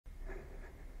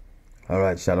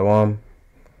Alright, Shalom.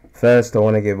 First, I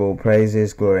want to give all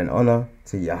praises, glory, and honor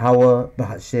to Yahweh,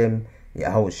 Bahashim,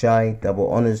 Yahweh Shai. Double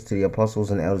honors to the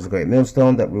apostles and elders of Great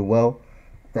Millstone that rule well,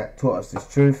 that taught us this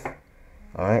truth.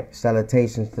 Alright,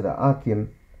 salutations to the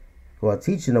Akim, who are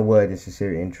teaching the word in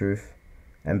sincerity and truth.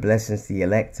 And blessings to the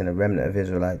elect and the remnant of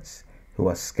Israelites, who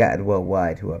are scattered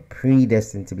worldwide, who are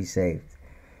predestined to be saved.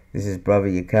 This is Brother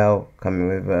Yakal coming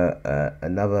with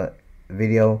another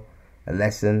video, a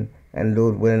lesson, and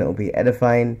Lord willing, it will be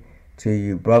edifying to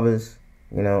you brothers,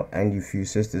 and you few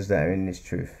sisters that are in this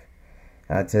truth.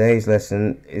 Today's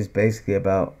lesson is basically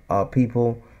about our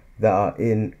people that are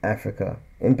in Africa,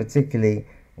 in particularly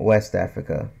West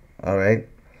Africa. All right,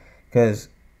 because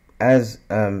as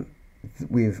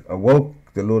we've awoke,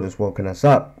 the Lord has woken us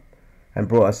up and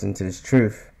brought us into this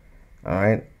truth. All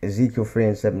right, Ezekiel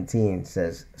 3:17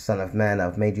 says, "Son of man,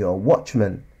 I've made you a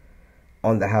watchman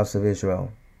on the house of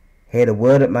Israel. Hear the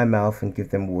word at my mouth and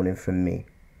give them warning from me."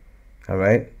 All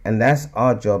right, and that's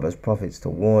our job as prophets, to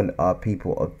warn our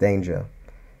people of danger.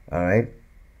 All right,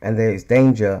 and there is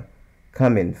danger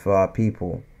coming for our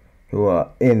people who are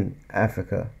in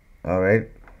Africa. All right,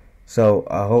 so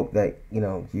I hope that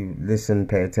you listen,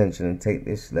 pay attention, and take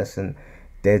this lesson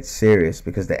dead serious,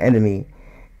 because the enemy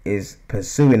is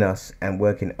pursuing us and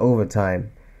working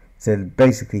overtime to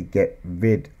basically get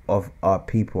rid of our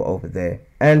people over there.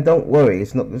 And don't worry,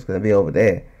 it's not just going to be over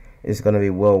there, it's going to be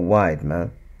worldwide,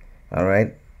 man. All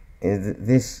right,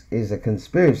 this is a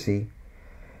conspiracy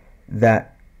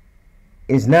that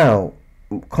is now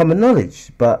common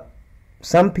knowledge, but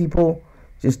some people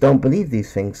just don't believe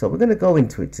these things. So we're going to go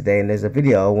into it today, and there's a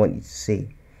video I want you to see.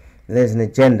 There's an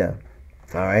agenda,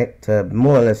 all right, to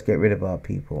more or less get rid of our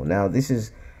people. Now, this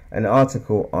is an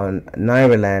article on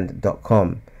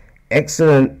nairaland.com.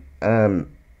 Excellent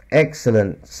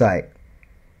excellent site.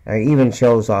 It even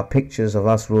shows our pictures of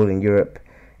us ruling Europe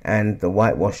and the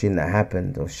whitewashing that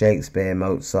happened of Shakespeare,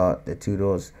 Mozart, the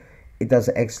Tudors. It does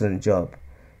an excellent job.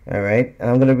 All right, and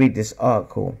I'm going to read this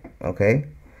article, okay?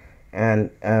 And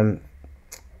to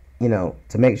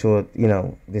make sure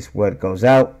this word goes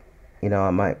out,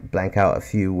 I might blank out a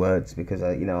few words, because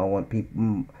I want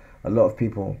people, a lot of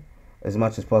people, as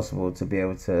much as possible, to be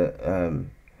able to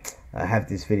have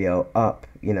this video up,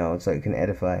 so it can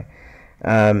edify.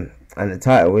 And the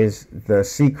title is "The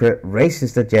Secret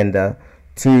Racist Agenda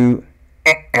to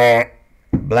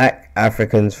Black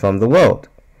Africans from the World."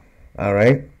 All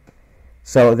right,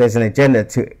 so there's an agenda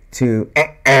to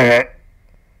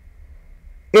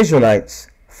Israelites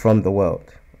from the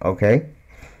world, okay?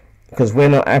 Because we're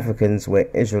not Africans, we're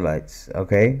Israelites,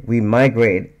 okay? We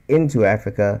migrated into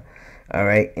Africa, all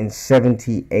right, in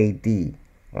 70 AD,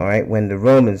 all right, when the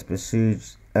Romans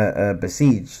besieged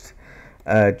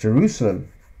Jerusalem,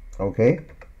 okay?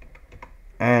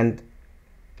 And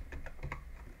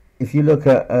if you look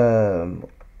at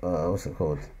what's it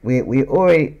called? We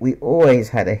always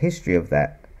had a history of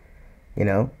that,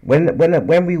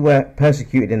 when we were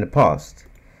persecuted in the past.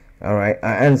 All right,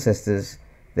 our ancestors.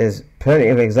 There's plenty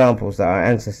of examples that our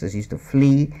ancestors used to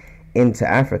flee into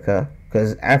Africa,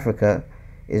 because Africa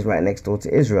is right next door to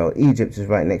Israel. Egypt is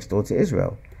right next door to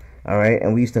Israel. All right,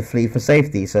 and we used to flee for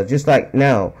safety. So just like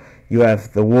now, you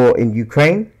have the war in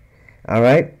Ukraine. All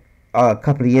right, a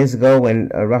couple of years ago when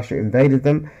Russia invaded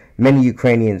them, many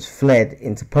Ukrainians fled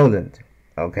into Poland.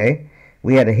 Okay,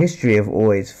 we had a history of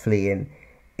always fleeing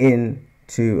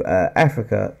into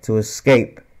Africa to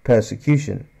escape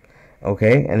persecution.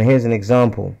 Okay, and here's an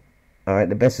example. All right,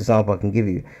 the best example I can give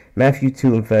you, Matthew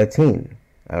 2:13.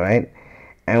 All right,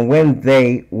 and when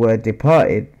they were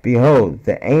departed, behold,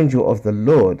 the angel of the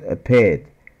Lord appeareth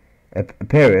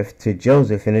to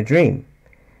Joseph in a dream.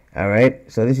 All right,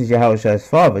 so this is Yahushua's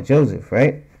father, Joseph,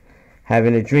 right,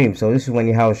 having a dream. So this is when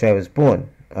Yahushua was born.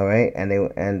 All right,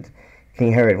 and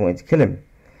King Herod wanted to kill him.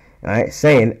 All right,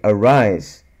 saying,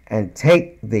 "Arise and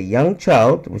take the young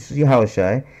child," which is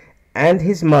Yahushua, "and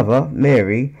his mother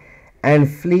Mary, and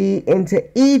flee into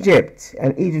Egypt."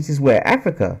 And Egypt is where?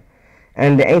 Africa.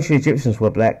 And the ancient Egyptians were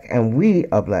black, and we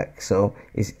are black, so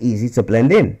it's easy to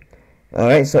blend in. All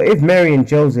right, so if Mary and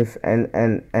Joseph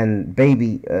and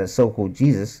baby so-called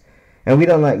Jesus, and we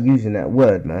don't like using that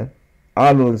word, man.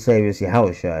 Our Lord and Savior is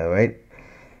Yahushua, all right?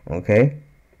 Okay,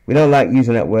 we don't like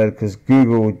using that word because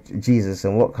Google Jesus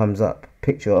and what comes up?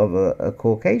 Picture of a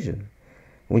Caucasian,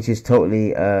 which is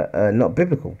totally not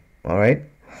biblical. All right,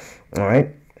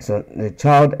 so the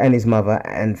child and his mother,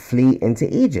 and flee into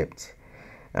Egypt.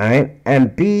 All right,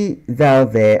 and be thou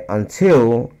there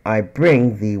until I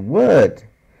bring thee word,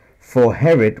 for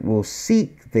Herod will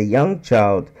seek the young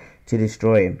child to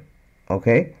destroy him.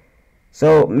 Okay,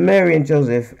 So Mary and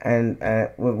Joseph, and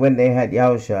when they had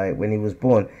Yahushua, when he was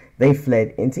born, they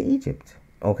fled into Egypt.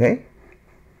 Okay,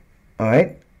 all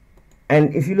right.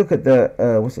 And if you look at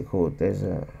the what's it called? There's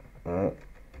a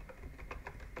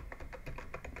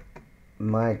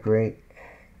migrate.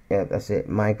 Yeah, that's it.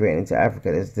 Migrating into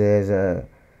Africa. There's a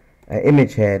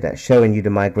image here that's showing you the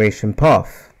migration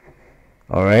path.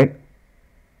 All right.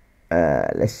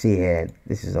 Let's see here.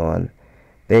 This is on.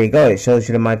 There you go. It shows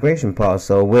you the migration path.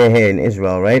 So we're here in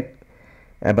Israel, right?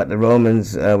 But the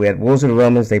Romans, we had wars with the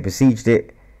Romans. They besieged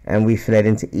it, and we fled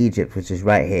into Egypt, which is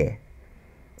right here.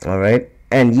 All right.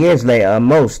 And years later,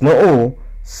 most, not all,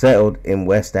 settled in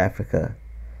West Africa.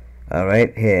 All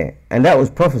right, here. And that was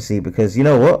prophecy, because you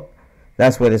know what?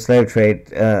 That's where the slave trade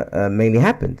mainly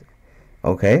happened.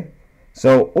 Okay.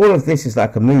 So all of this is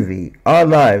like a movie. Our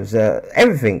lives,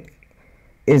 everything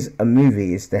is a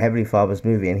movie. It's the Heavenly Father's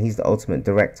movie, and He's the ultimate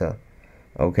director.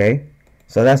 Okay.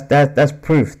 So that's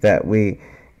proof that we,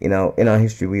 in our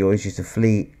history, we always used to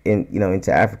flee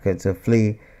into Africa to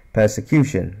flee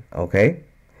persecution. Okay.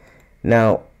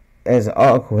 Now, there's an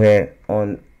article here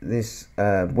on this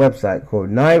website called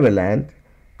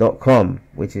nairaland.com,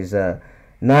 which is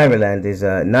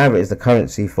Naira is the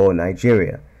currency for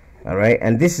Nigeria. All right,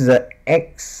 and this is an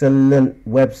excellent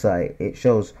website. It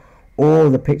shows all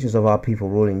the pictures of our people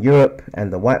ruling Europe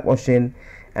and the whitewashing,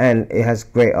 and it has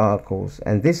great articles.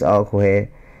 And this article here,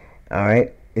 all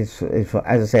right, is for,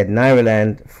 as I said,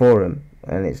 Nairaland Forum,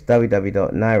 and it's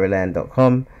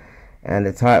www.nairaland.com, and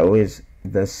the title is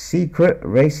 "The Secret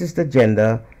Racist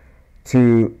Agenda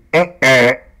to."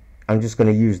 I'm just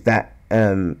going to use that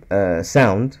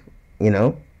sound,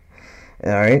 all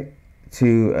right,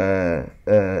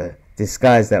 to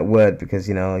disguise that word, because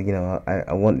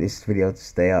I want this video to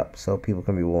stay up so people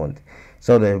can be warned.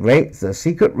 So the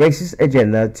secret racist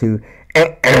agenda to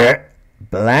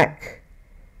black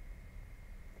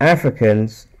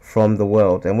Africans from the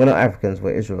world, and we're not Africans,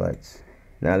 we're Israelites.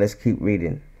 Now let's keep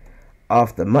reading.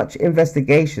 After much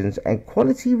investigations and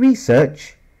quality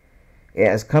research, it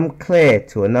has come clear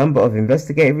to a number of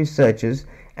investigative researchers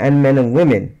and men and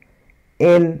women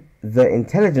in the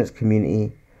intelligence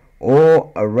community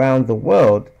all around the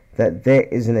world that there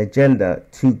is an agenda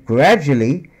to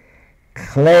gradually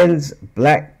cleanse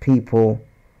black people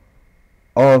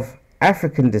of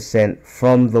African descent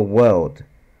from the world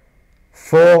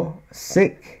for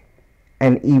sick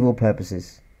and evil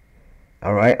purposes.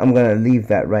 All right, I'm going to leave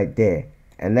that right there.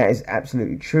 And that is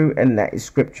absolutely true, and that is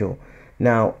scriptural.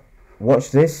 Now, watch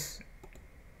this,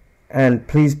 and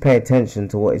please pay attention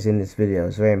to what is in this video.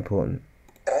 It's very important.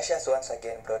 Russia has once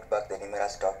again brought back the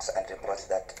numerous talks and reports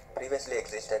that previously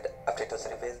existed after it was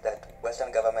revealed that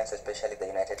Western governments, especially the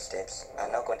United States, are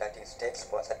now conducting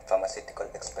state-sponsored pharmaceutical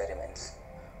experiments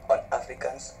on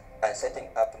Africans and setting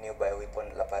up new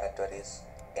bioweapon laboratories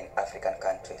in African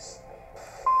countries.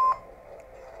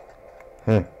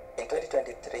 In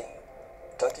 2023,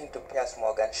 talking to Piers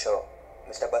Morgan Show,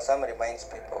 Mr. Bassam reminds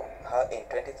people how in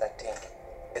 2013,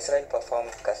 Israel performed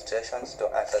castrations to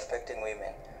unsuspecting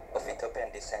women of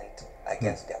Ethiopian descent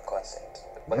against their consent.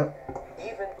 But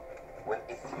even when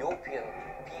Ethiopian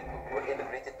people were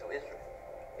immigrated to Israel,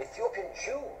 Ethiopian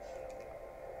Jews,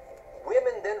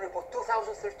 women then report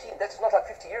 2013, that's not like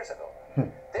 50 years ago.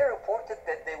 They reported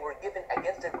that they were given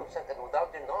against their consent and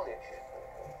without their knowledge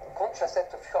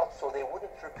contraceptive shots so they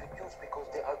wouldn't reproduce because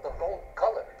they are the wrong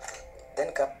color.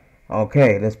 Then come.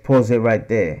 Okay, let's pause it right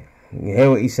there. You hear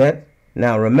what he said?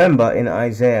 Now remember, in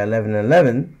Isaiah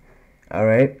 11:11, all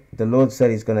right, the Lord said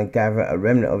He's going to gather a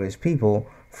remnant of His people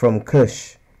from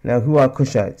Cush. Now, who are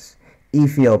Cushites?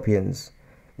 Ethiopians,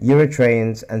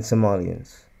 Eritreans, and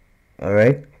Somalians. All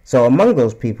right. So among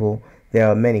those people, there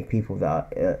are many people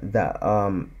that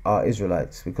are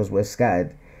Israelites, because we're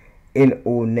scattered in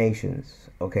all nations.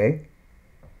 Okay.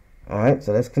 All right.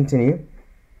 So let's continue.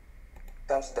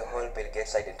 Comes the whole Bill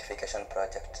Gates identification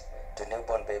project to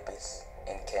newborn babies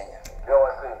in Kenya.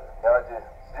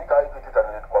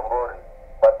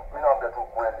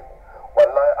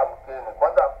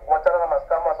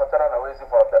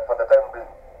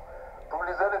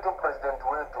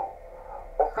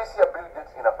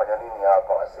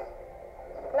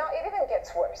 Now it even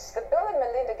gets worse. The Bill and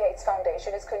Melinda Gates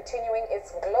Foundation is continuing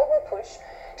its global push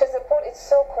to support its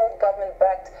so-called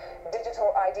government-backed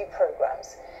digital ID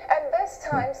programs, and this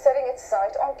time setting its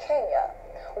sight on Kenya,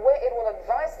 where it will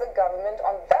advise the government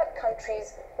on that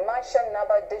country's Maisha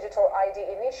Naba digital ID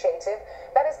initiative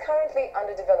that is currently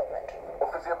under development.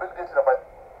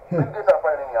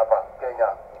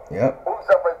 Yep.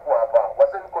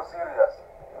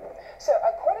 So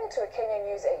according to a Kenyan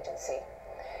news agency,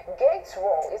 Gates'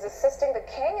 role is assisting the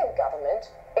Kenyan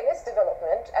government in its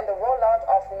development, and the rollout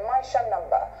of Maisha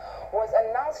Number was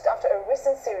announced after a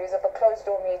recent series of the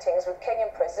closed-door meetings with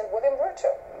Kenyan President William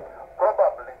Ruto.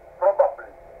 Probably.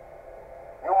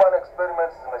 Human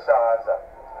experiments zimeshaanza.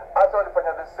 Hata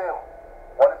walifanya the same.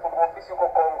 Walifungua ofisi huko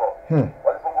Congo.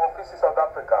 Walifungua ofisi South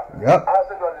Africa.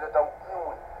 Hasa ndio walileta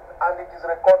ukimwi. And it is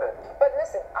recorded. But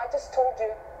listen, I just told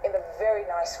you in a very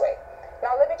nice way.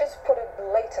 Now let me just put it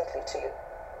blatantly to you.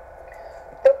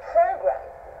 The program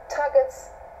targets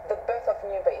the birth of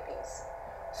new babies.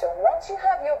 So once you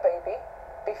have your baby,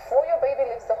 before your baby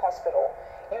leaves the hospital,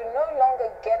 you no longer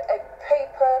get a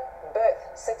paper birth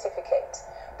certificate,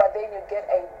 but then you get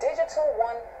a digital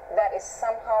one that is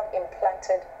somehow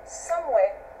implanted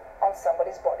somewhere on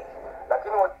somebody's body.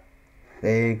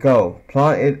 There you go,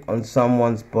 planted on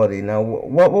someone's body. Now,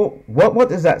 what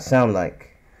does that sound like?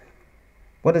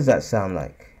 What does that sound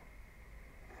like?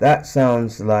 That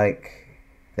sounds like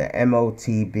the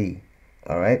MOTB.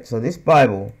 All right. So this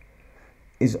Bible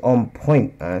is on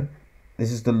point, man.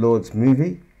 This is the Lord's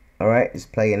movie. All right, it's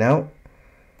playing out,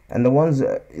 and the ones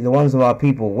of our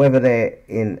people, whether they're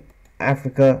in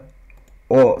Africa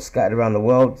or scattered around the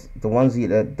world, the ones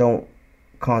that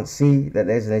can't see that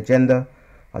there's an agenda,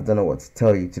 I don't know what to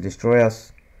tell you. To destroy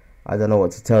us, I don't know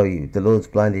what to tell you. The Lord's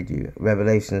blinded you.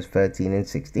 Revelations 13 and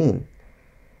 16.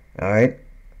 All right.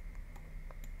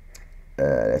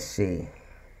 Let's see.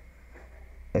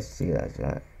 That's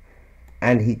right.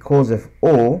 And he causeth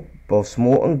all, both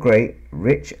small and great,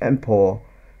 rich and poor,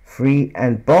 free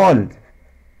and bond,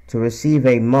 to receive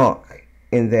a mark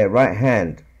in their right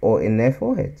hand or in their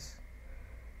foreheads.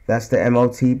 That's the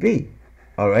MOTB.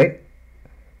 All right.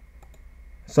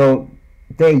 So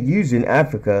they're using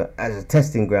Africa as a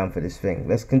testing ground for this thing.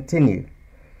 Let's continue.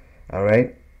 All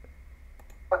right.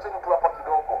 This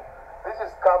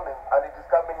is coming, and it is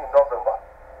coming in November.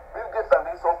 Bill Gates and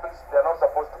his office, they are not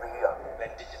supposed to be here. The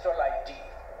digital ID,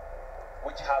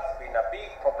 which has been a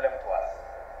big problem to us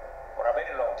for a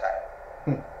very long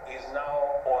time, is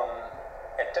now on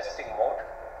a testing mode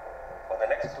for the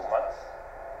next 2 months.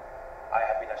 I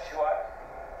have been assured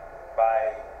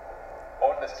by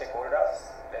all the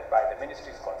stakeholders, led by the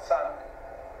ministries concerned,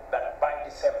 that by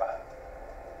December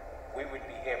we will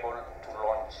be able to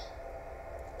launch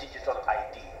digital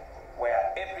ID,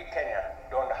 where every Kenyan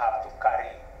don't have to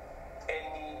carry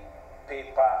any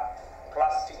paper,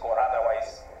 plastic or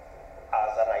otherwise,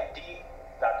 as an ID,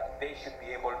 that they should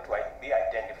be able to be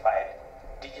identified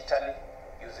digitally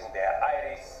using their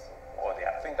iris or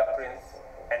their fingerprints,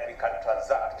 and we can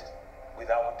transact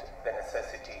without the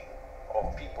necessity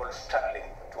of people struggling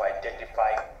to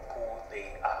identify who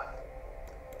they are.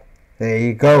 There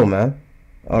you go, man.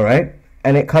 All right.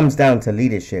 And it comes down to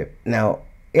leadership. Now,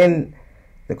 in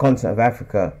the continent of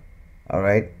Africa, all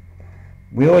right,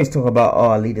 we always talk about, oh,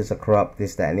 our leaders are corrupt,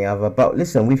 this, that, and the other. But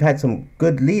listen, we've had some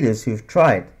good leaders who've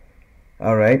tried,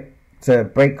 all right, to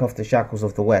break off the shackles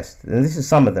of the West. And this is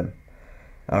some of them.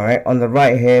 All right. On the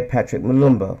right here, Patrick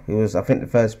Lumumba, who was, I think, the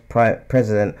first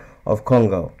president of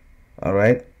Congo. All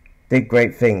right. Did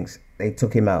great things. They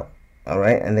took him out. All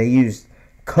right. And they used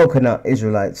coconut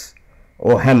Israelites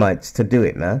or Hamites to do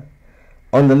it, man.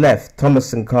 On the left, Thomas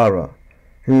Sankara,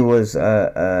 who was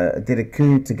did a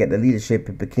coup to get the leadership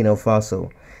of Burkina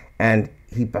Faso, and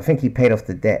I think he paid off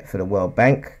the debt for the World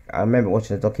Bank. I remember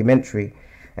watching a documentary,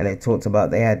 and they talked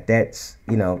about they had debts,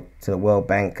 you know, to the World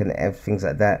Bank and things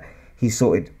like that. He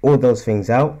sorted all those things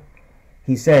out.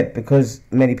 He said because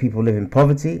many people live in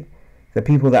poverty, the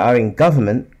people that are in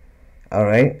government, all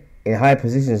right, in high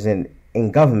positions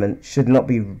in government, should not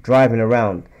be driving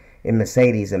around in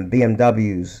Mercedes and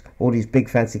BMWs, all these big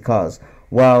fancy cars,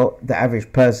 while the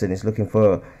average person is looking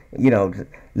for, you know,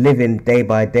 living day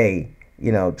by day,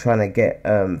 you know, trying to get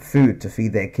food to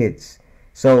feed their kids.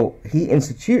 So he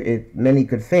instituted many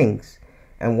good things,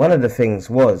 and one of the things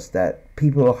was that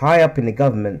people high up in the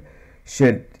government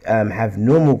should have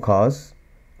normal cars,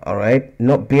 all right,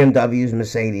 not BMWs,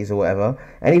 Mercedes or whatever,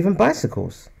 and even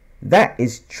bicycles. That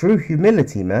is true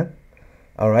humility, man.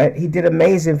 All right, he did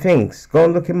amazing things. Go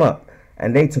and look him up.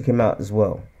 And they took him out as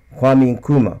well. Kwame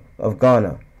Nkrumah of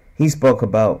Ghana. He spoke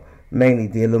about mainly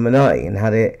the Illuminati and how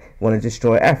they want to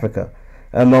destroy Africa.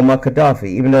 Muammar Gaddafi,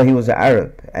 even though he was an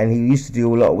Arab and he used to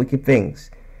do a lot of wicked things,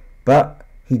 but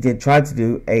he did try to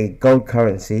do a gold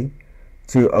currency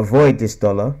to avoid this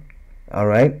dollar, all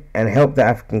right, and help the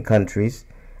African countries,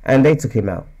 and they took him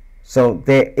out. So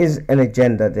there is an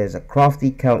agenda. There's a crafty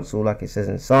counsel, like it says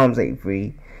in Psalms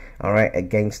 83, all right,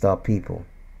 against our people.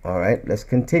 All right, let's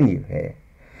continue here.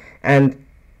 And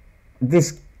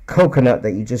this coconut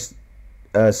that you just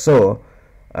saw,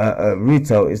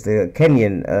 Ruto is the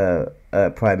Kenyan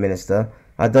Prime Minister.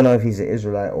 I don't know if he's an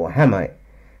Israelite or Hamite,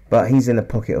 but he's in the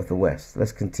pocket of the West.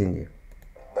 Let's continue.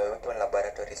 Bioweapon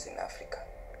laboratories in Africa.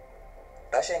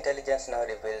 Russian intelligence now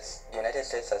reveals the United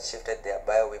States has shifted their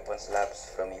bioweapons labs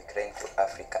from Ukraine to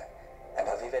Africa and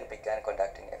have even begun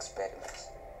conducting experiments,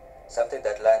 something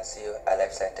that lands you a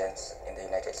life sentence in the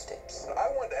United States.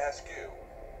 I wanted to ask you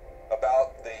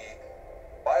about the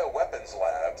bioweapons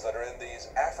labs that are in these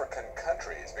African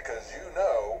countries, because you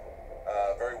know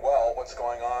very well what's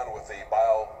going on with the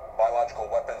Biological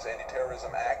Weapons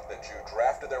Anti-Terrorism Act that you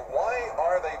drafted there. Why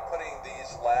are they putting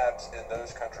these labs in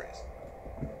those countries?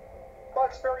 Well,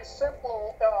 it's very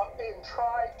simple in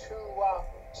trying to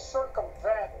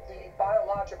circumvent the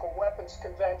Biological Weapons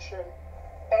Convention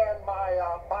and my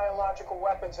Biological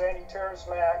Weapons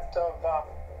Anti-Terrorism Act of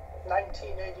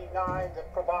 1989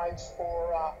 that provides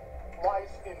for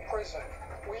life in prison.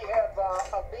 We have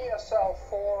a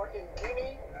BSL-4 in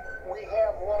Guinea. We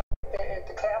have one at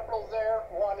the capital there,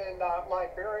 one in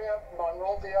Liberia,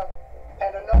 Monrovia,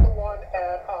 and another one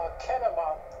at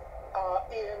Kenema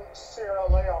in Sierra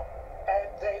Leone. And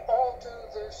they all do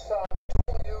this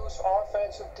dual-use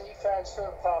offensive,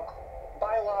 defensive,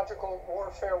 biological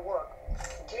warfare work.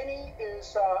 Guinea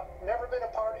is never been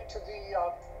a party to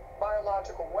the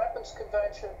Biological Weapons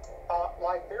Convention.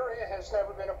 Liberia has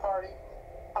never been a party.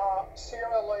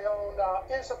 Sierra Leone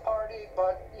is a party,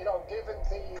 but given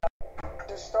the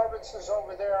disturbances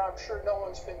over there, I'm sure no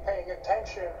one's been paying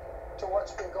attention to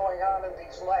what's been going on in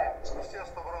these labs.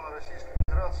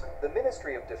 The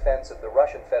Ministry of Defense of the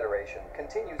Russian Federation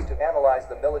continues to analyze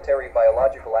the military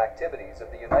biological activities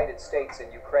of the United States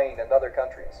in Ukraine and other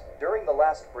countries. During the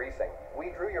last briefing,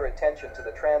 we drew your attention to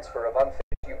the transfer of unfinished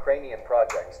Ukrainian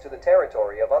projects to the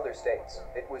territory of other states.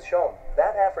 It was shown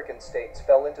that African states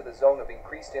fell into the zone of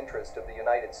increased interest of the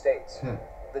United States.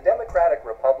 The Democratic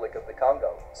Republic of the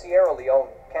Congo, Sierra Leone,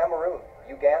 Cameroon,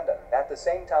 Uganda. At the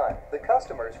same time, the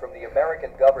customers from the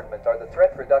American government are the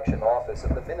Threat Reduction Office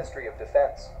of the Ministry of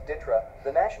Defense, DITRA,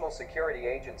 the National Security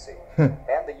Agency,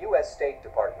 and the U.S. State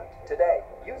Department. Today,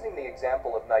 using the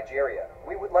example of Nigeria,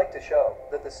 we would like to show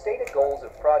that the stated goals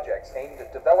of projects aimed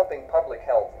at developing public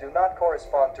health do not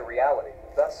correspond to reality.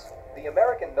 Thus, the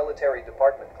American military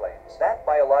department claims that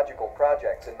biological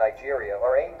projects in Nigeria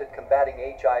are aimed at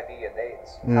combating HIV and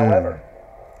AIDS. However,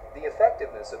 the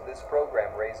effectiveness of this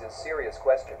program raises serious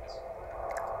questions.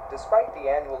 Despite the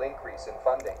annual increase in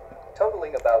funding,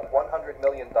 totaling about $100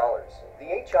 million,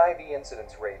 the HIV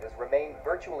incidence rate has remained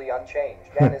virtually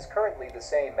unchanged and is currently the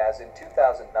same as in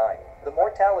 2009. The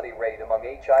mortality rate among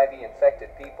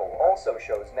HIV-infected people also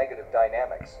shows negative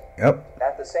dynamics.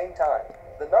 At the same time,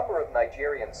 the number of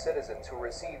Nigerian citizens who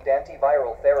received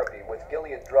antiviral therapy with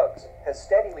Gilead drugs has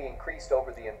steadily increased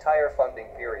over the entire funding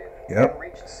period and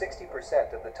reached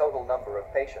 60% of the total number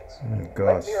of patients.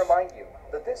 Let me remind you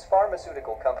that this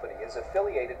pharmaceutical company is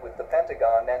affiliated with the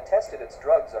Pentagon and tested its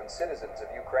drugs on citizens of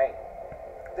Ukraine.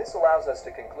 This allows us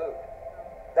to conclude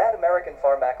that American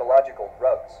pharmacological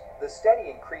drugs, the steady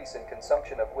increase in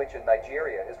consumption of which in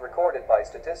Nigeria is recorded by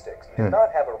statistics, do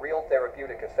not have a real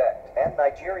therapeutic effect, and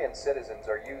Nigerian citizens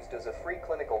are used as a free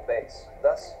clinical base.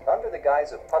 Thus, under the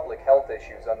guise of public health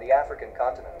issues on the African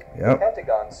continent, the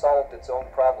Pentagon solved its own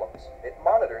problems. It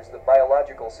monitors the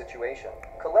biological situation,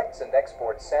 collects and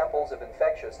exports samples of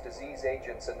infectious disease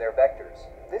agents and their vectors.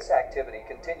 This activity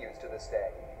continues to this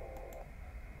day.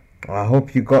 I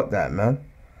hope you got that, man.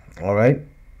 Alright?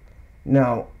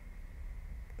 Now,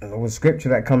 the scripture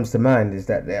that comes to mind is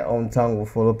that their own tongue will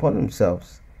fall upon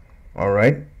themselves.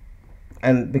 Alright?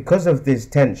 And because of this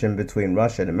tension between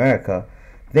Russia and America,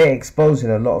 they're exposing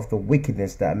a lot of the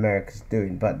wickedness that America's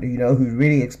doing. But do you know who's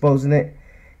really exposing it?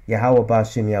 Yahweh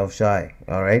Bashim Yahushai.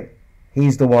 Alright?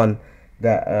 He's the one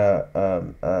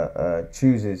that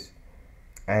chooses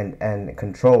and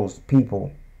controls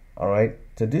people, alright,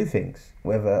 to do things,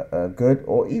 whether good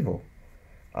or evil.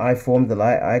 I form the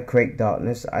light, I create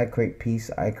darkness, I create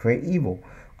peace, I create evil.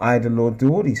 I, the Lord, do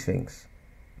all these things.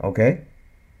 Okay?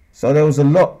 So there was a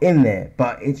lot in there,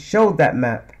 but it showed that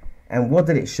map. And what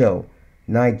did it show?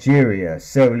 Nigeria,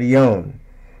 Sierra Leone.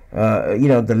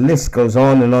 The list goes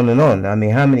on and on and on. I mean,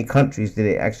 how many countries did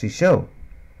it actually show?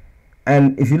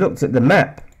 And if you looked at the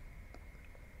map,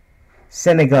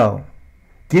 Senegal,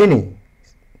 Guinea,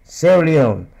 Sierra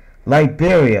Leone,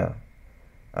 Liberia,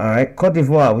 alright, Cote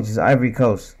d'Ivoire, which is Ivory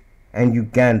Coast, and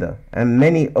Uganda, and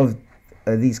many of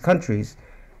these countries,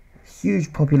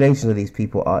 huge populations of these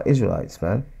people are Israelites,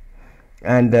 man.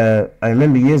 And I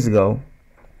remember years ago,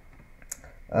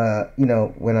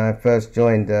 when I first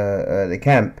joined the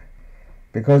camp,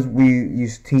 because we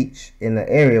used to teach in an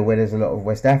area where there's a lot of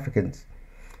West Africans,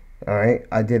 All right,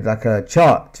 I did like a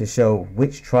chart to show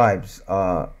which tribes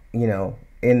are,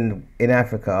 in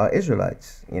Africa are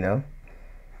Israelites,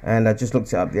 and I just looked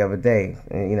it up the other day.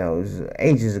 And, it was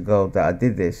ages ago that I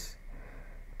did this,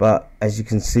 but as you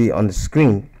can see on the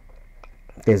screen,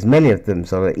 there's many of them.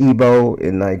 So the Igbo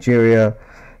in Nigeria,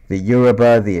 the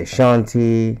Yoruba, the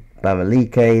Ashanti,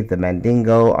 Bamileke, the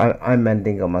Mandingo. I'm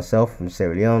Mandingo myself from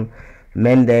Sierra Leone.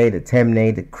 Mende, the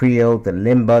Temne, the Creole, the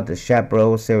Limba, the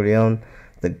Shabro, Sierra Leone,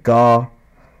 the Ga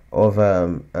of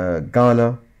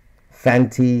Ghana,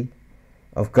 Fanti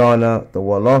of Ghana, the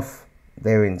Wolof,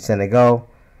 they're in Senegal,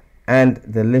 and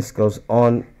the list goes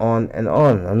on and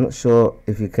on. I'm not sure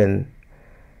if you can,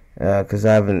 because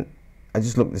I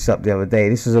just looked this up the other day.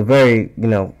 This is a very,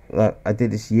 like I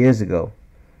did this years ago,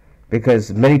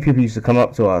 because many people used to come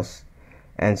up to us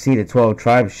and see the 12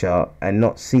 tribes chart and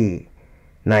not see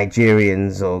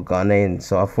Nigerians or Ghanaians.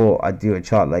 So I thought I'd do a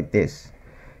chart like this,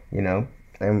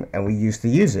 and we used to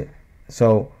use it.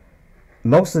 So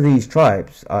most of these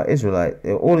tribes are Israelite.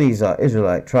 All these are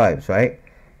Israelite tribes, right?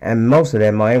 And most of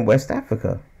them are in West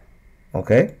Africa.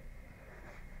 Okay?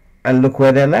 And look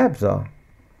where their labs are.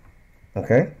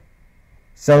 Okay?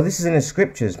 So this is in the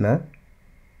scriptures, man.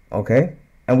 Okay?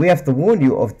 And we have to warn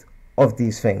you of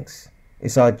these things.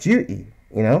 It's our duty,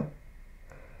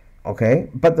 Okay?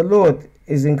 But the Lord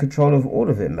is in control of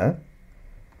all of it, man.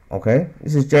 Okay?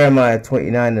 This is Jeremiah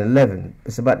 29:11.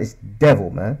 It's about this devil,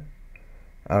 man.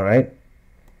 Alright?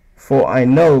 For I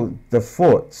know the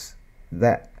thoughts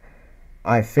that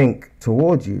I think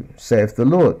toward you, saith the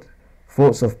Lord,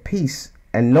 thoughts of peace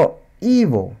and not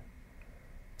evil,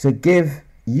 to give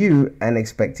you an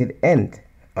expected end.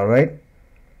 Alright?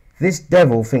 This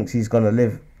devil thinks he's going to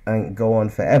live and go on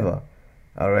forever.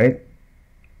 Alright?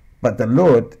 But the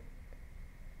Lord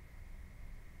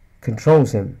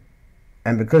controls him.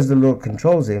 And because the Lord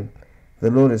controls him, the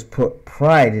Lord has put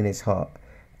pride in his heart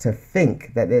to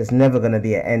think that there's never going to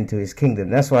be an end to his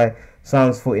kingdom. That's why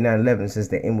Psalms 49:11 says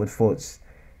the inward thoughts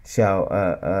shall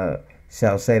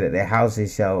say that their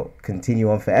houses shall continue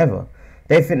on forever.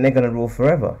 They think they're going to rule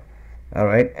forever. All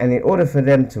right. And in order for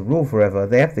them to rule forever,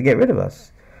 they have to get rid of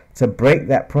us, to break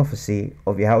that prophecy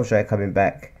of Yahushua coming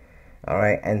back. All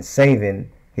right. And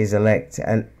saving his elect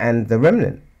and the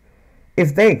remnant.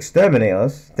 If they exterminate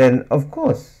us, then of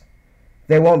course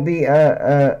there won't be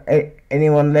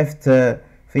anyone left for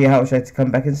Yahushua to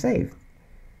come back and save.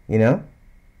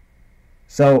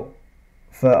 So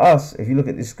for us, if you look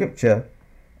at the scripture,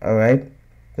 all right,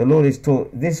 the Lord is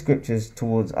taught this scriptures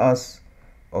towards us.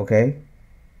 Okay,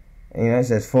 and, it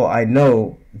says, "For I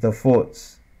know the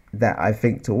thoughts that I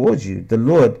think towards you." The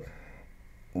Lord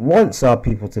wants our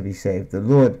people to be saved. The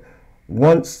Lord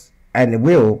wants and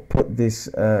will put this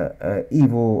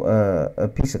evil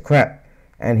piece of crap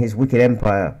and his wicked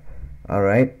empire, all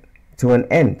right, to an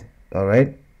end, all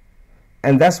right?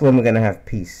 And that's when we're going to have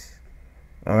peace,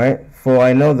 all right? For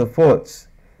I know the thoughts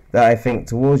that I think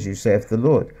towards you, saith the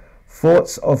Lord.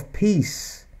 Thoughts of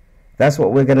peace. That's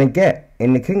what we're going to get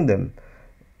in the kingdom.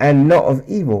 And not of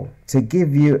evil, to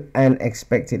give you an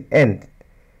expected end.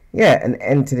 Yeah, an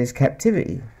end to this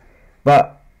captivity.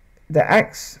 But the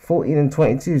Acts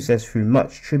 14:22 says, through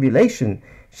much tribulation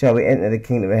shall we enter the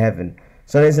kingdom of heaven.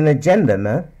 So there's an agenda,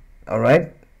 man. All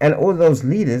right. And all those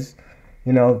leaders,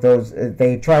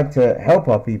 they tried to help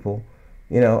our people,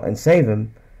 and save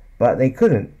them, but they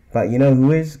couldn't. But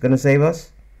who is going to save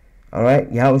us? All right.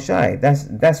 Yahushua.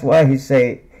 That's why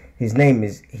his name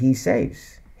is He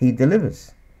Saves. He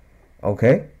delivers.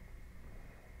 Okay.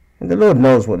 And the Lord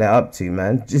knows what they're up to,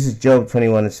 man. This is Job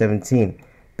 21:17.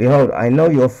 Behold, I know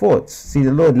your thoughts. See,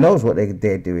 the Lord knows what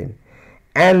they're doing.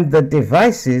 And the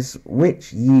devices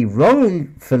which ye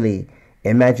wrongfully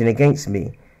imagine against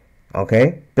me.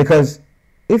 Okay? Because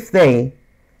if they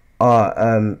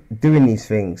are doing these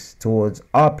things towards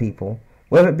our people,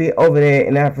 whether it be over there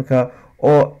in Africa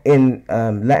or in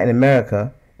Latin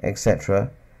America,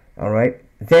 etc., all right,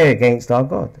 they're against our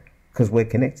God. Because we're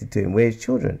connected to him. We're his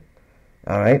children.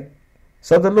 All right?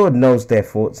 So the Lord knows their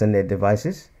thoughts and their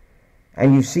devices.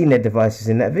 And you've seen their devices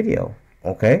in that video,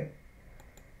 okay?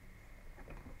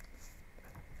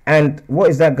 And what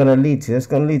is that going to lead to? It's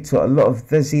going to lead to a lot of...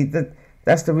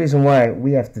 that's the reason why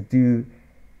we have to do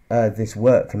this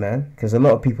work, man. Because a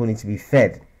lot of people need to be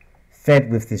fed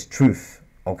with this truth,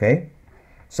 okay?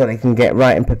 So they can get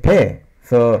right and prepare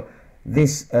for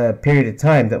this period of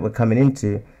time that we're coming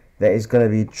into, that is going to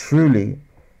be truly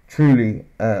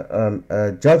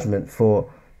judgment for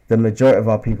the majority of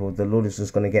our people. The Lord is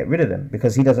just going to get rid of them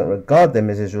because he doesn't regard them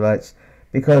as Israelites.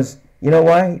 Because you know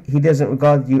why he doesn't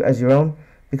regard you as your own?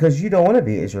 Because you don't want to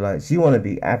be Israelites. You want to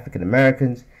be African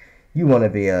Americans. You want to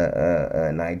be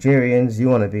Nigerians. You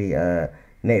want to be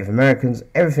Native Americans.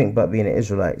 Everything but being an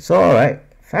Israelite. So all right,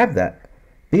 have that.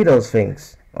 Be those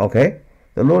things. Okay.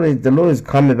 The Lord is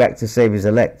coming back to save His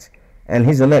elect, and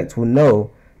His elect will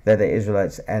know that they're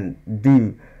Israelites and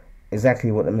do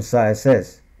exactly what the Messiah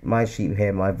says. My sheep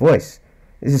hear my voice.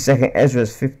 This is 2 Ezra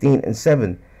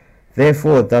 15:7.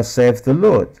 Therefore, thus saith the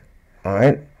Lord. All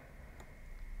right.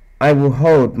 I will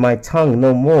hold my tongue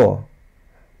no more,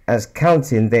 as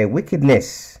counting their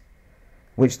wickedness,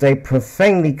 which they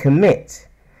profanely commit,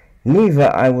 neither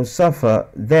I will suffer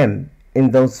them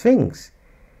in those things,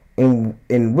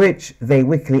 in which they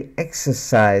wickedly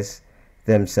exercise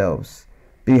themselves.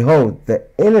 Behold, the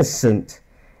innocent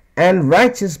and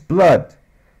righteous blood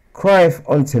crieth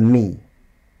unto me,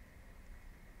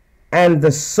 and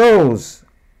the souls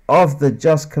of the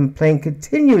just complain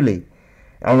continually.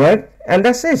 All right, and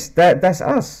that's it. That's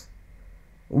us.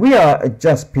 We are a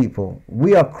just people.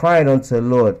 We are crying unto the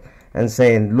Lord and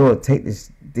saying, Lord, take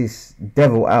this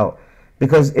devil out,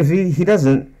 because if he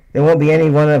doesn't, there won't be any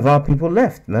one of our people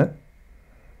left, man.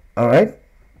 All right,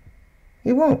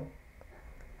 He won't.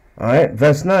 All right,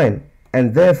 verse 9.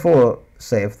 And therefore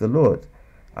saith the Lord,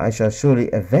 I shall surely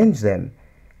avenge them,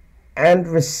 and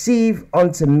receive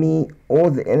unto me all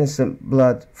the innocent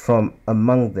blood from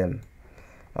among them.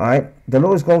 All right, the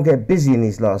Lord's gonna get busy in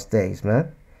these last days,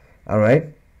 man. All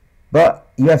right,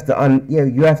 but you have to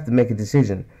you have to make a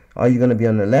decision. Are you gonna be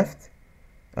on the left,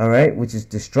 all right, which is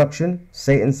destruction,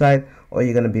 Satan's side, or are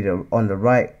you gonna be on the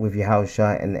right with your house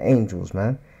shy and the angels,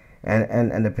 man,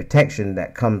 and the protection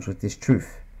that comes with this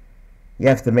truth? You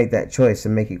have to make that choice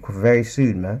and make it very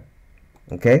soon, man.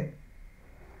 Okay,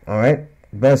 all right.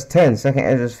 Verse 10, 2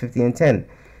 Ezra 15:10.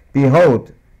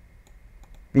 Behold,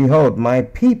 my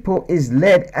people is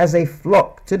led as a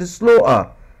flock to the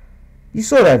slaughter. You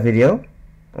saw that video,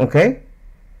 okay?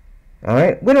 All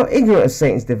right, we're not ignorant of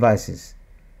Satan's devices.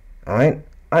 All right,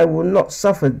 I will not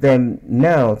suffer them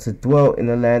now to dwell in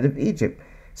the land of Egypt.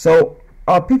 So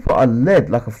our people are led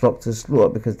like a flock to the slaughter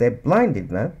because they're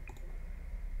blinded, man.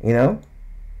 You know,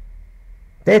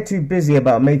 they're too busy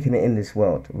about making it in this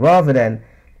world rather than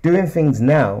doing things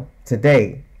now,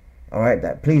 today, all right,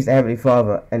 that please the Heavenly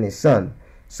Father and His Son,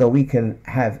 so we can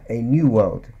have a new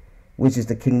world, which is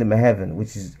the kingdom of heaven,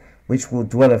 which will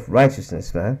dwelleth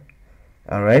righteousness, man.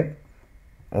 All right,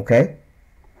 okay.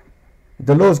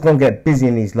 The Lord's gonna get busy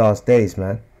in these last days,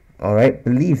 man. All right,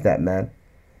 believe that, man.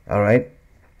 All right.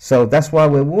 So that's why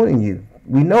we're warning you.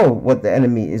 We know what the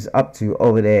enemy is up to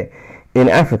over there in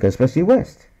Africa, especially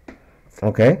West.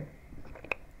 Okay.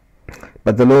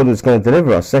 But the Lord is going to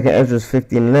deliver us. 2 Ezra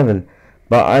 15:11.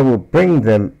 But I will bring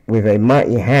them with a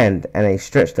mighty hand and a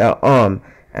stretched out arm,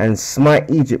 and smite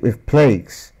Egypt with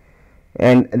plagues.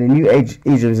 And the new age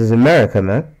Egypt is America,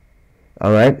 man.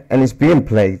 All right, and it's being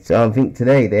plagued. So I think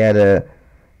today they had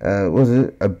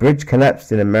a bridge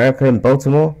collapsed in America, in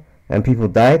Baltimore, and people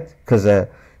died because a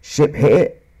ship hit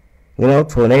it. You know,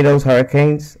 tornadoes,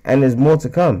 hurricanes, and there's more to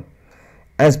come,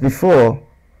 as before.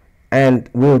 And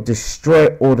will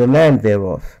destroy all the land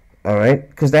thereof. All right,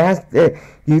 because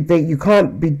you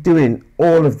can't be doing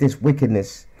all of this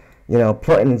wickedness, you know,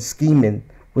 plotting and scheming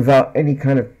without any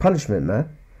kind of punishment, man.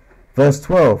 Verse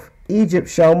 12: Egypt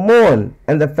shall mourn,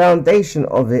 and the foundation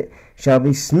of it shall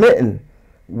be smitten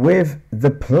with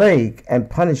the plague and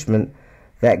punishment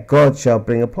that God shall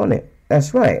bring upon it.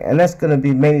 That's right, and that's going to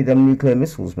be mainly them nuclear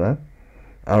missiles, man.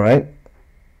 All right,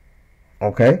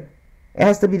 okay. It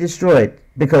has to be destroyed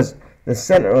because the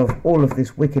center of all of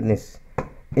this wickedness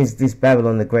is this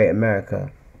Babylon the Great America,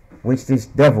 which this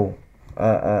devil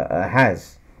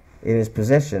has in his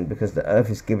possession, because the earth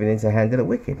is given into the hand of the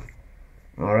wicked.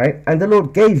 All right, and the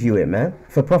Lord gave you it, man,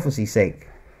 for prophecy's sake.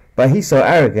 But he's so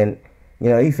arrogant, you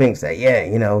know, he thinks that, yeah,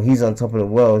 you know, he's on top of the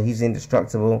world, he's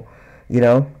indestructible, you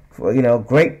know,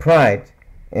 great pride.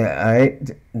 Yeah, all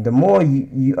right. The more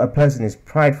a person is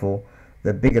prideful,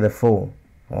 the bigger the fall.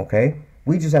 Okay,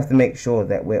 we just have to make sure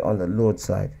that we're on the Lord's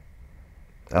side.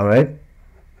 All right.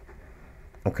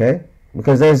 Okay,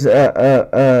 because there's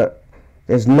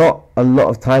not a lot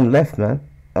of time left, man.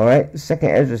 All right. 2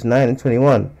 Ezra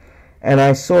 9:21, and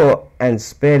I saw and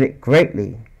spared it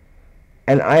greatly,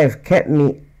 and I have kept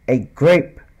me a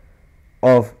grape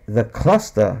of the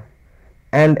cluster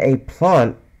and a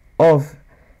plant of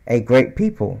a great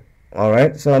people. All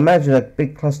right. So imagine a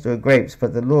big cluster of grapes,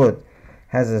 but the Lord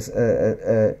has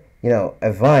a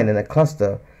vine and a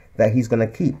cluster that he's going to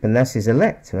keep, and that's his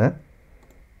elect, man.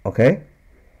 Okay.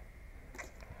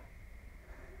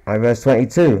 All right, verse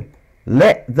 22.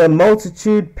 Let the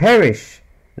multitude perish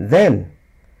then,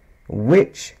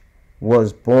 which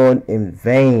was born in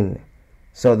vain,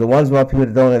 So the ones of our people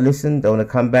that don't want to listen, don't want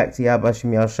to come back to Yahweh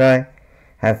Shem Yahushai,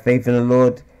 have faith in the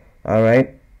Lord, all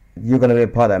right, you're going to be a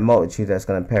part of that multitude that's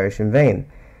going to perish in vain.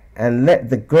 And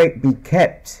let the grape be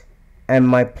kept, and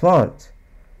my plant,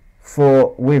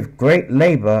 for with great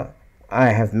labor I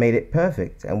have made it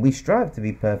perfect. And we strive to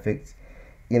be perfect,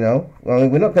 you know. Well,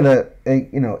 we're not going to,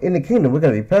 you know, in the kingdom we're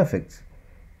going to be perfect,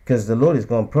 because the Lord is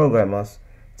going to program us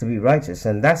to be righteous.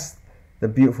 And that's the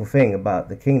beautiful thing about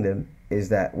the kingdom, is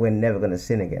that we're never going to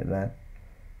sin again, man.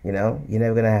 You know, you're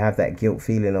never going to have that guilt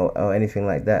feeling or anything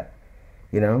like that,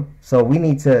 you know. So we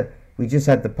just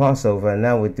had the Passover, and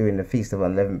now we're doing the Feast of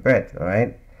Unleavened Bread, all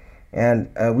right. And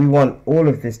we want all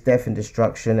of this death and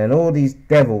destruction, and all these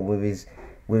devil with his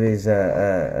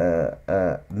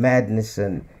madness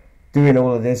and doing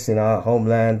all of this in our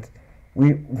homeland.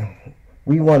 We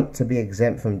want to be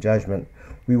exempt from judgment.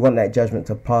 We want that judgment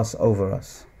to pass over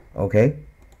us, okay?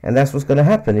 And that's what's going to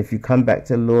happen if you come back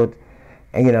to the Lord,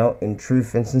 and, you know, in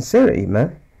truth and sincerity,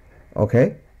 man.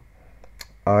 Okay?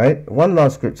 All right. One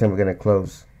last scripture and we're going to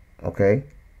close. Okay?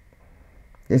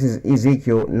 This is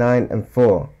Ezekiel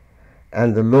 9:4.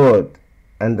 And the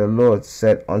Lord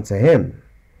said unto him,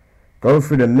 go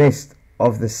through the midst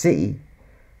of the city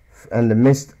and the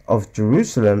midst of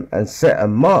Jerusalem, and set a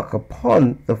mark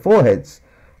upon the foreheads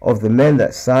of the men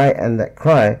that sigh and that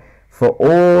cry for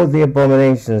all the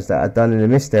abominations that are done in the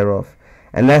midst thereof.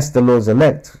 And that's the Lord's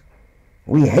elect.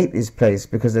 We hate this place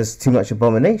because there's too much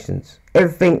abominations.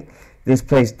 Everything this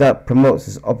place that promotes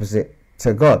is opposite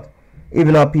to God.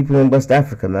 Even our people in West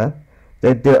Africa, man,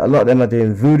 a lot of them are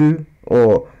doing voodoo,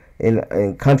 or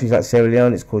in countries like Sierra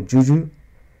Leone it's called juju,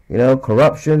 you know,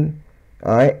 corruption.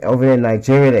 All right, over in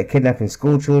Nigeria they're kidnapping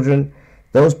school children.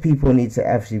 Those people need to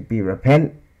actually be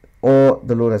repent, or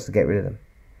the Lord has to get rid of them.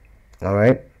 All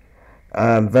right.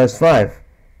 Verse 5.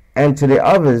 And to the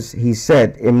others he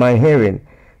said in my hearing,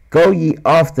 go ye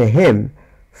after him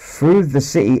through the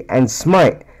city and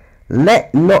smite.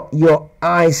 Let not your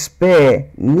eye spare,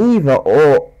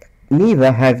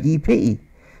 neither have ye pity.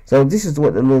 So this is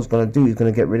what the Lord's going to do. He's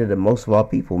going to get rid of the most of our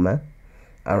people, man.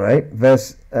 All right.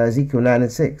 Verse Ezekiel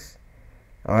 9:6.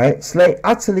 All right. Slay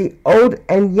utterly old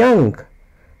and young,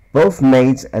 both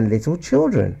maids and little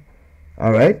children.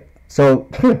 All right. So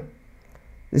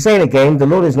this ain't a game. The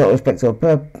Lord is not a respecter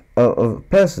of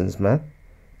persons, man.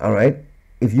 All right.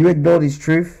 If you ignore this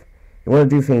truth, you want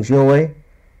to do things your way,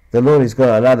 the Lord is going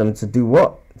to allow them to do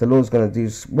what? The Lord's going to do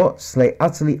what? Slay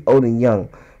utterly old and young,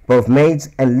 both maids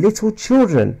and little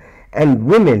children and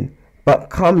women, but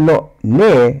come not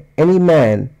near any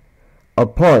man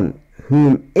upon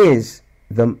whom is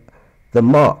the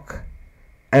mark,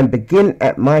 and begin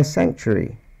at my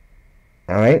sanctuary.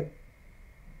 All right.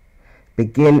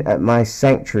 Begin at my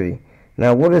sanctuary.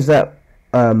 Now, what does that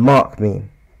mark mean?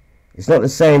 It's not the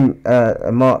same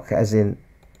mark as in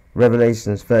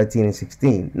Revelations 13 and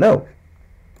 16. No.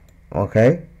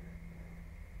 Okay.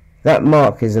 That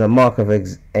mark is a mark of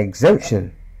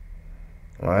exemption.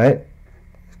 All right.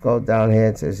 Let's go down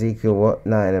here to Ezekiel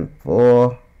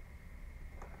 9:4.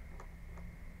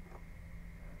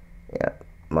 Yeah,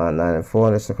 Mark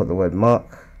 9:4. Let's look at the word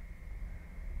mark.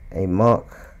 A mark.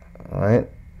 All right.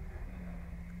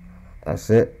 That's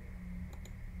it.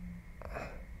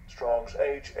 Strong's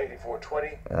H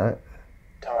 8420. All right.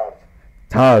 Tav.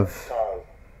 Tav,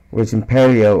 which in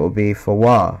Paleo will be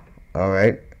Fawah. All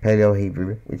right. Paleo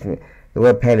Hebrew, which means, the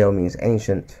word Paleo means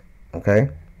ancient. Okay.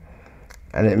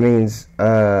 And it means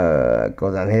go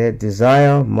down here.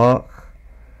 Desire, mark,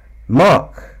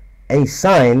 a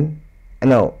sign.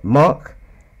 No, mark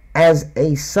as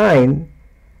a sign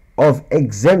of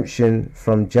exemption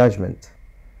from judgment.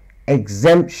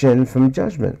 Exemption from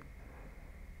judgment.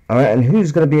 All right. And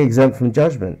who's going to be exempt from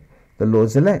judgment? The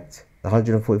Lord's elect, the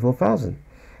 144,000,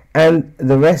 and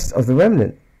the rest of the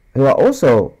remnant, who are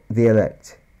also the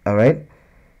elect. All right,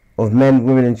 of men,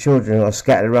 women, and children who are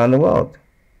scattered around the world.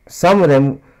 Some of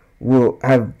them will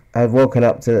have woken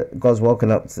up to God's woken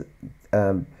up to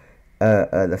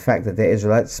the fact that they're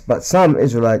Israelites, but some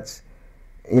Israelites,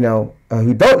 you know,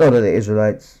 who don't know that they're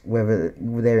Israelites, whether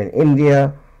they're in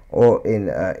India or in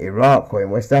Iraq or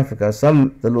in West Africa,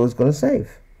 some the Lord's going to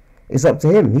save. It's up to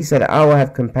Him. He said, "I will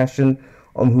have compassion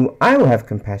on whom I will have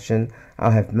compassion. I'll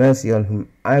have mercy on whom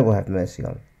I will have mercy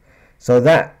on." So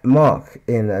that mark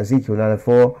in Ezekiel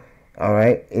 9:4, all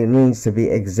right, it means to be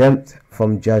exempt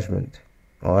from judgment,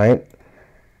 all right?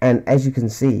 And as you can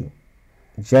see,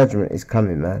 judgment is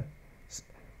coming, man,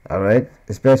 all right?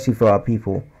 Especially for our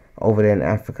people over there in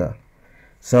Africa.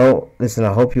 So, listen,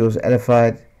 I hope you was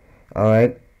edified, all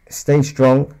right? Stay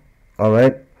strong, all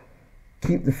right?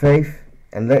 Keep the faith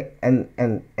and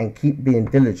keep being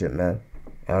diligent, man,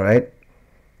 all right?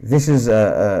 this is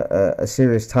a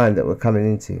serious time that we're coming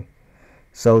into.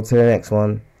 So to the next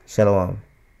one, shalom.